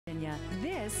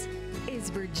Virginia. This is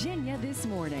Virginia This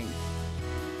Morning.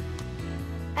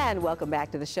 And welcome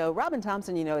back to the show. Robbin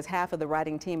Thompson, you know, is half of the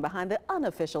writing team behind the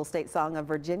unofficial state song of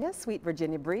Virginia, Sweet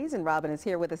Virginia Breeze. And Robbin is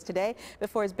here with us today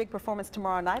before his big performance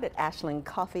tomorrow night at Ashland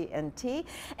Coffee and Tea.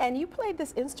 And you played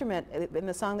this instrument in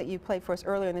the song that you played for us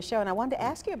earlier in the show, and I wanted to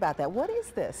ask you about that. What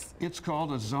is this? It's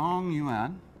called a zong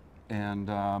yuan, and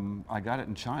I got it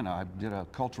in China. I did a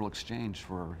cultural exchange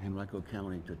for Henrico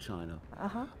County to China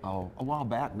a while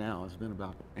back now. It's been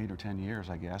about 8 or 10 years,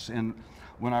 I guess. And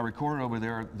when I recorded over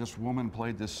there, this woman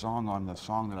played this song on the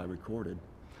song that I recorded,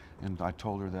 and I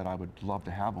told her that I would love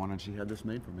to have one, and she had this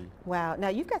made for me. Wow. Now,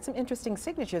 you've got some interesting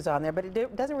signatures on there, but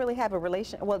it doesn't really have a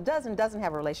relation, well, it does and doesn't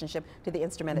have a relationship to the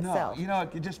instrument itself. No, you know,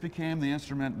 it just became the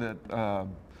instrument that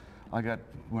I got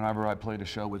whenever I played a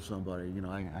show with somebody. You know,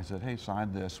 I said, hey,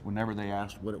 sign this, whenever they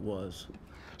asked what it was.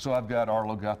 So I've got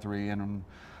Arlo Guthrie and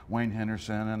Wayne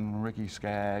Henderson and Ricky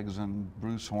Skaggs and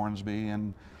Bruce Hornsby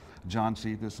and John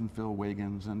Cephas and Phil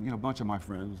Wiggins and, you know, a bunch of my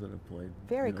friends that have played.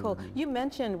 Very cool. You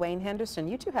mentioned Wayne Henderson.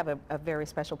 You two have a very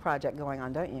special project going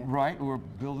on, don't you? Right. We're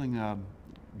building a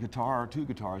guitar, 2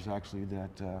 guitars actually,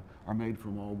 that are made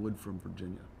from all wood from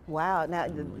Virginia. Wow. Now,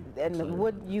 and the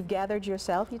wood you've gathered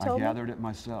yourself, you told me? I gathered it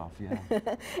myself, yeah.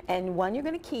 And one you're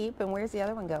going to keep, and where's the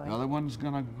other one going? The other one's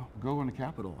going to go in the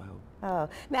Capitol, I hope. Oh.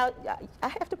 Now, I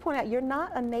have to point out, you're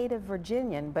not a native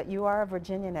Virginian, but you are a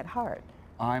Virginian at heart.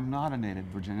 I'm not a native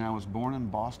Virginian. I was born in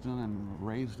Boston and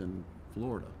raised in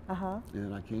Florida.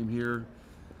 And I came here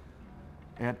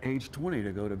at age 20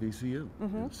 to go to VCU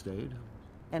and stayed.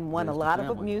 And won a lot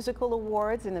of musical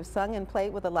awards and have sung and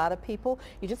played with a lot of people.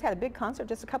 You just had a big concert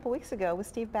just a couple weeks ago with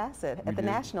Steve Bassett at the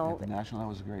National. At the National, that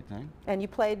was a great thing. And you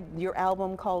played your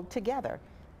album called Together.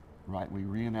 Right, we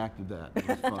reenacted that. It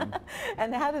was fun.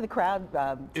 And how did the crowd take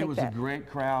that? It was a great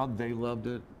crowd. They loved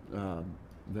it.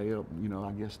 They, you know,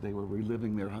 I guess they were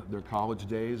reliving their college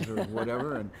days or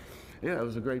whatever. And yeah, it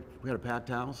was a great, we had a packed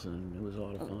house and it was a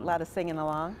lot of fun. A lot of singing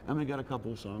along? And we got a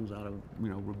couple of songs out of, you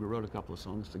know, we wrote a couple of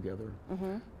songs together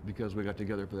because we got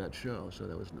together for that show, so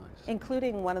that was nice.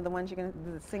 Including one of the ones you're going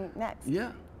to sing next?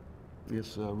 Yeah.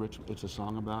 It's a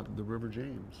song about the River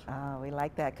James. Oh, we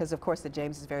like that because, of course, the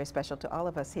James is very special to all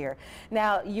of us here.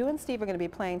 Now, you and Steve are going to be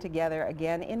playing together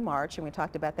again in March, and we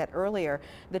talked about that earlier.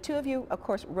 The two of you, of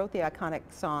course, wrote the iconic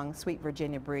song Sweet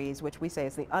Virginia Breeze, which we say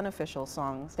is the unofficial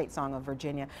song, state song of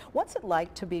Virginia. What's it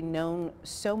like to be known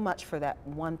so much for that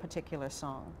one particular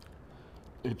song?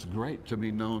 It's great to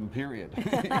be known, period.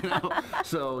 You know?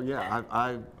 So, yeah,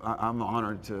 I'm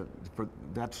honored for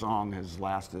that song has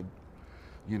lasted,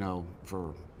 you know,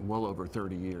 for well over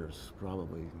 30 years,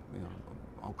 probably, you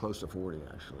know, close to 40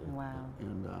 actually. Wow.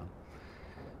 And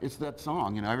it's that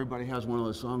song, you know, everybody has one of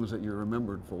those songs that you're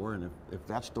remembered for, and if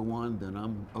that's the one, then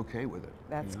I'm okay with it.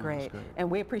 That's great.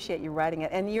 And we appreciate you writing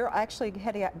it. And you're actually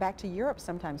heading back to Europe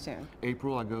sometime soon.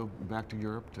 April, I go back to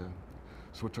Europe, to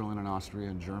Switzerland and Austria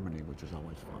and Germany, which is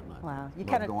always fun. Wow. You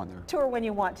kind of tour when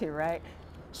you want to, right?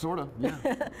 Sort of, yeah.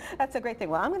 That's a great thing.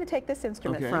 Well, I'm going to take this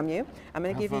instrument from you. I'm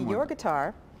going to give you your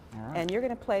guitar, and you're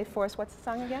going to play for us. What's the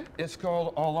song again? It's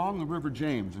called Along the River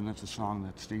James, and it's a song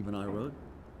that Steve and I wrote.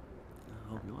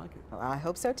 I hope you like it. Well, I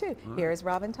hope so, too. Here is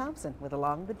Robbin Thompson with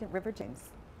Along the River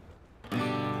James.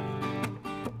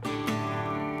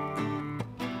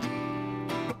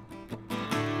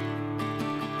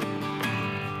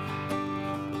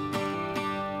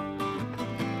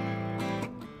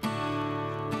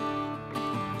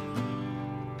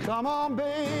 Come on,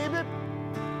 baby,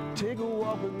 take a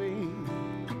walk with me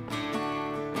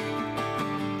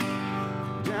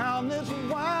down this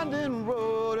winding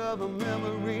road of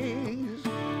memories.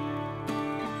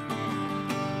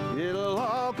 It'll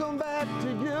all come back to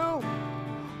you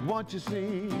once you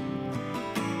see,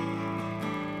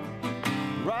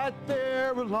 right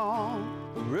there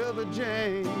along the River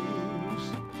James.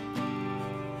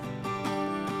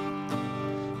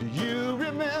 Do you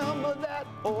remember that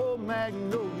old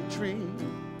magnolia tree?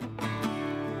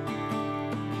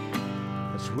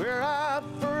 That's where I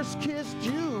first kissed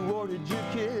you, or did you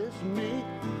kiss me?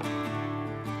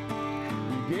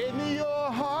 You gave me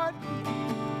your heart,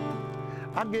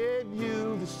 I gave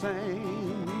you the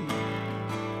same.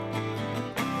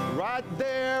 Right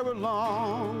there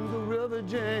along the River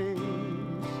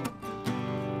James.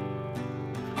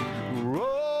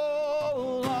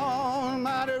 Roll on,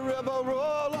 mighty river,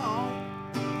 roll on.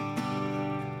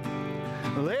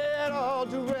 Lay it all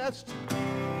to rest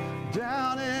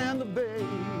down in the bay.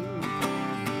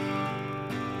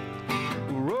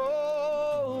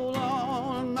 Roll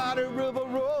on, mighty river,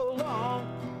 roll on.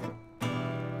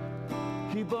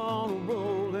 Keep on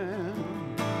rolling,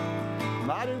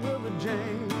 mighty river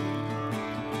James.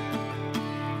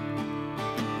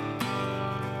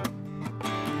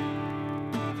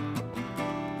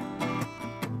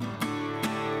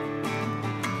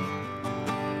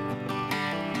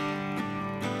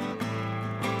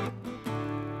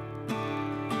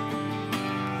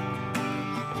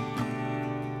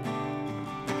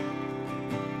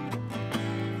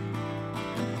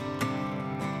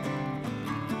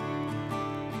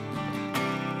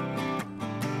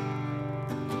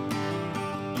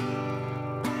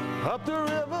 up the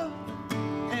river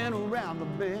and around the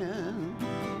bend.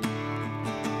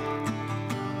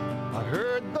 I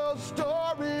heard those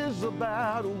stories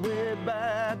about way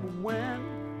back when,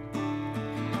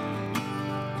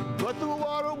 but the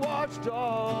water washed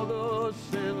all the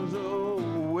sins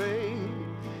away,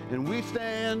 and we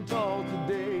stand tall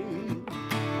today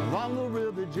along the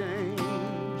River James.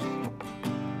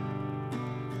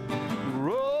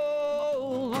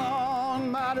 Roll on,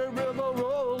 mighty river,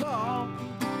 roll on.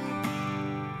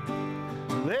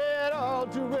 Lay it all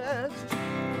to rest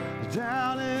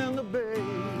down in the bay.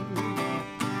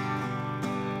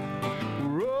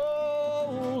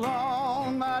 Roll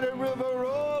on, mighty river,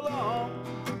 roll on.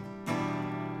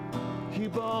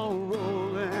 Keep on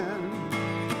rolling,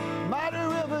 mighty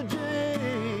river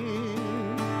James.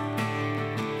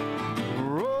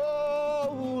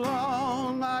 Roll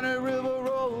on, mighty river,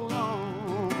 roll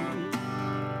on.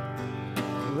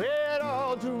 Lay it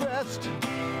all to rest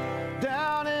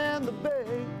down in the bay.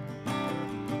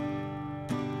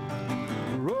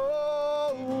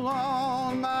 Roll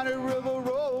on, mighty river,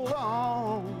 roll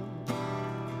on.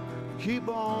 Keep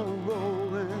on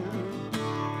rolling,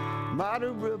 mighty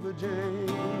river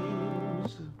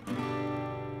James.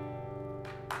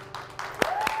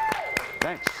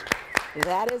 Thanks.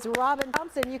 That is Robbin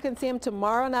Thompson. You can see him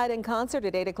tomorrow night in concert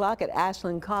at 8 o'clock at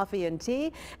Ashland Coffee and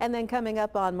Tea. And then coming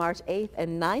up on March 8th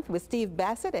and 9th with Steve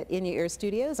Bassett at In Your Ear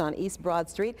Studios on East Broad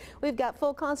Street. We've got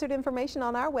full concert information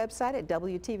on our website at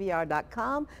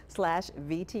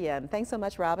WTVR.com/VTM. Thanks so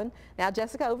much, Robbin. Now,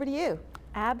 Jessica, over to you.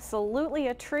 Absolutely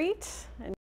a treat.